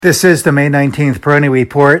This is the May 19th Peroni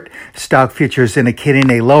Report. Stock futures indicating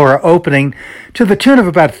a lower opening to the tune of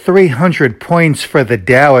about 300 points for the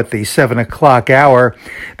Dow at the 7 o'clock hour.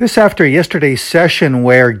 This after yesterday's session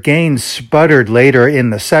where gains sputtered later in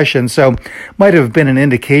the session, so might have been an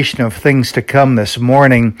indication of things to come this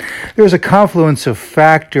morning. There's a confluence of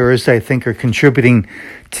factors I think are contributing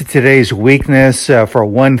to today's weakness. For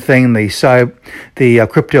one thing, the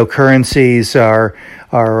cryptocurrencies are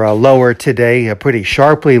lower today, pretty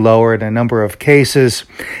sharply lower in a number of cases,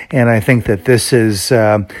 and I think that this is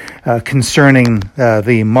concerning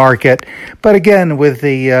the market. But again, with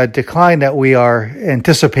the decline that we are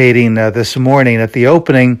anticipating this morning at the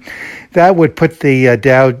opening, that would put the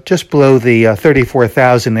Dow just below the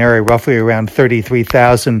 34,000 area, roughly around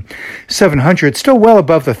 33,700, still well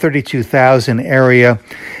above the 32,000 area.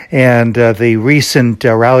 And the recent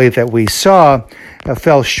rally that we saw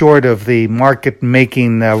fell short of the market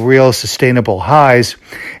making real sustainable highs.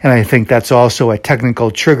 And I think that's also a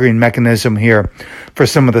technical triggering mechanism here for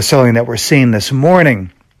some of the selling that we're seeing this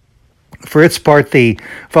morning. For its part, the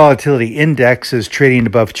volatility index is trading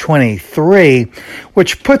above 23,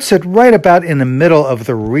 which puts it right about in the middle of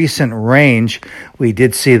the recent range. We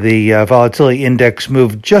did see the volatility index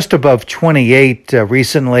move just above 28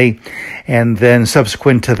 recently, and then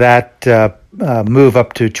subsequent to that move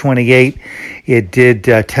up to 28, it did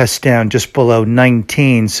test down just below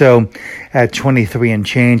 19. So at 23 and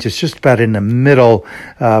change, it's just about in the middle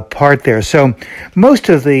part there. So most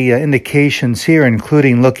of the indications here,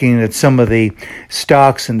 including looking at some of the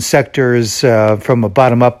stocks and sectors from a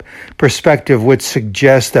bottom-up perspective, would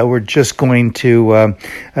suggest that we're just going to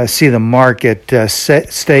see the market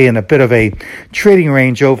stay in a bit of a trading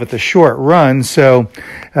range over the short run. So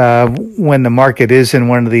when the market is in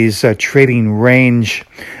one of these trading range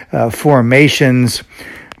formations,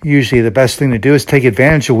 usually the best thing to do is take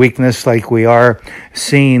advantage of weakness like we are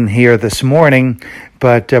seeing here this morning,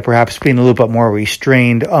 but perhaps being a little bit more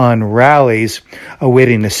restrained on rallies,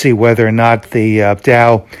 awaiting to see whether or not the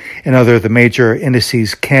Dow and other of the major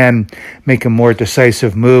indices can make a more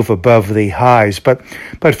decisive move above the highs. But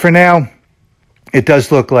for now, it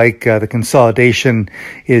does look like the consolidation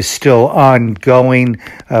is still ongoing,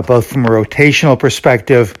 both from a rotational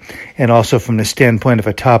perspective and also from the standpoint of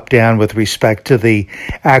a top-down with respect to the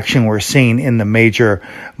action we're seeing in the major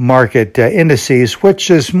market indices,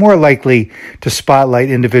 which is more likely to spotlight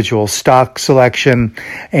individual stock selection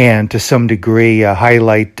and to some degree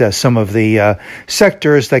highlight some of the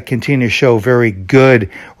sectors that continue to show very good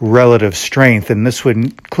relative strength. And this would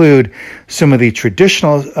include some of the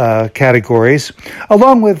traditional categories,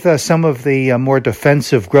 along with some of the more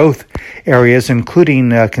defensive growth areas, including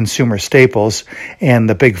consumer staples and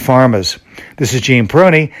the big pharmas. This is Gene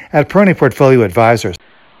Peroni at Peroni Portfolio Advisors.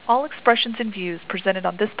 All expressions and views presented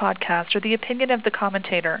on this podcast are the opinion of the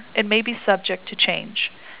commentator and may be subject to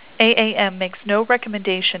change. AAM makes no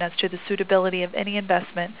recommendation as to the suitability of any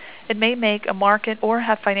investment and may make a market or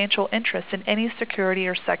have financial interest in any security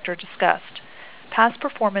or sector discussed. Past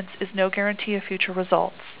performance is no guarantee of future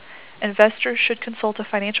results. Investors should consult a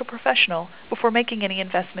financial professional before making any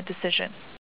investment decision.